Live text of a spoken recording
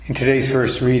In today's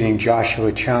first reading,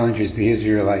 Joshua challenges the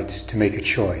Israelites to make a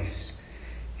choice.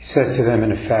 He says to them,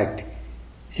 in effect,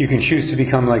 you can choose to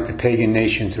become like the pagan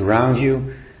nations around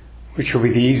you, which will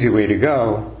be the easy way to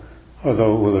go,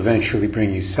 although it will eventually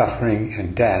bring you suffering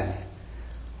and death.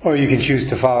 Or you can choose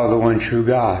to follow the one true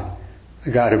God,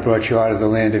 the God who brought you out of the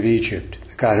land of Egypt,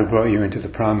 the God who brought you into the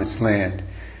promised land.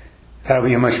 That will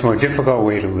be a much more difficult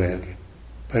way to live,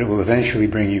 but it will eventually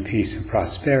bring you peace and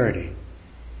prosperity.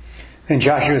 Then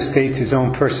Joshua states his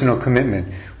own personal commitment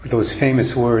with those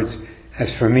famous words,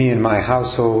 "As for me and my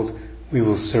household, we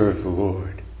will serve the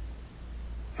Lord."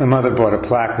 My mother bought a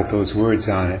plaque with those words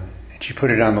on it, and she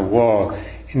put it on the wall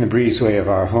in the breezeway of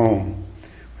our home,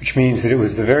 which means that it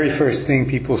was the very first thing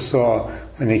people saw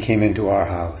when they came into our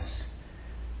house.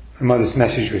 My mother's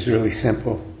message was really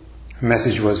simple. Her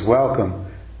message was, welcome,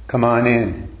 come on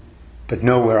in, but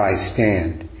know where I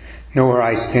stand. Know where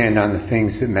I stand on the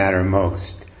things that matter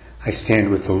most. I stand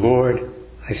with the Lord.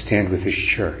 I stand with His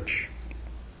church.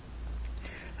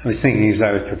 I was thinking as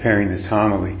I was preparing this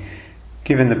homily,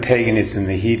 given the paganism,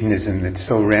 the hedonism that's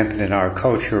so rampant in our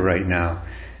culture right now,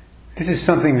 this is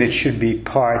something that should be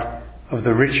part of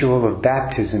the ritual of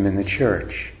baptism in the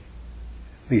church.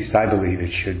 At least I believe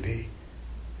it should be.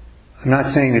 I'm not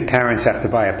saying that parents have to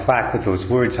buy a plaque with those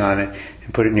words on it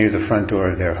and put it near the front door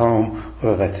of their home,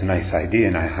 although that's a nice idea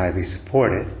and I highly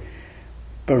support it.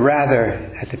 But rather,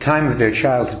 at the time of their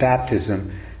child's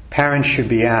baptism, parents should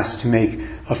be asked to make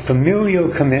a familial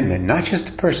commitment, not just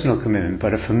a personal commitment,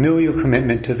 but a familial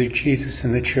commitment to Jesus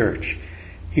and the church,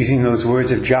 using those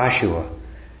words of Joshua,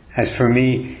 "As for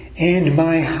me and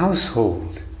my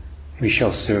household, we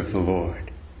shall serve the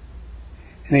Lord."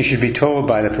 And they should be told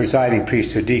by the presiding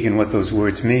priest or deacon what those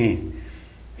words mean.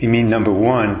 They mean, number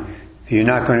one, that you're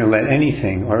not going to let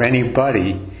anything or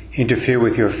anybody interfere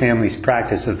with your family's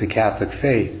practice of the Catholic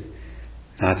faith.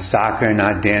 Not soccer,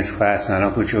 not dance class, not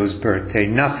Uncle Joe's birthday,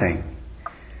 nothing.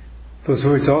 Those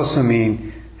words also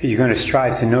mean that you're going to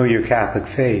strive to know your Catholic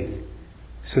faith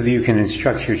so that you can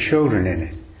instruct your children in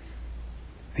it.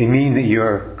 They mean that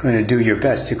you're going to do your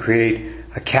best to create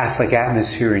a Catholic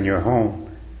atmosphere in your home.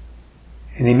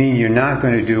 And they mean you're not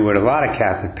going to do what a lot of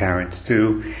Catholic parents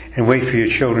do and wait for your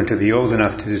children to be old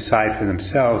enough to decide for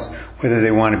themselves whether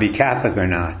they want to be Catholic or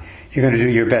not. You're going to do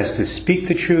your best to speak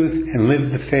the truth and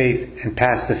live the faith and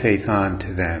pass the faith on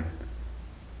to them.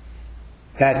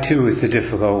 That too is the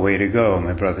difficult way to go,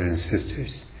 my brothers and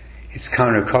sisters. It's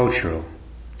countercultural.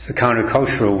 It's the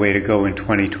countercultural way to go in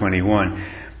 2021.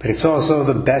 But it's also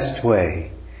the best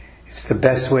way. It's the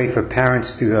best way for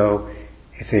parents to go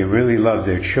if they really love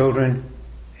their children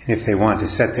and if they want to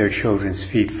set their children's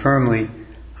feet firmly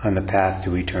on the path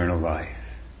to eternal life.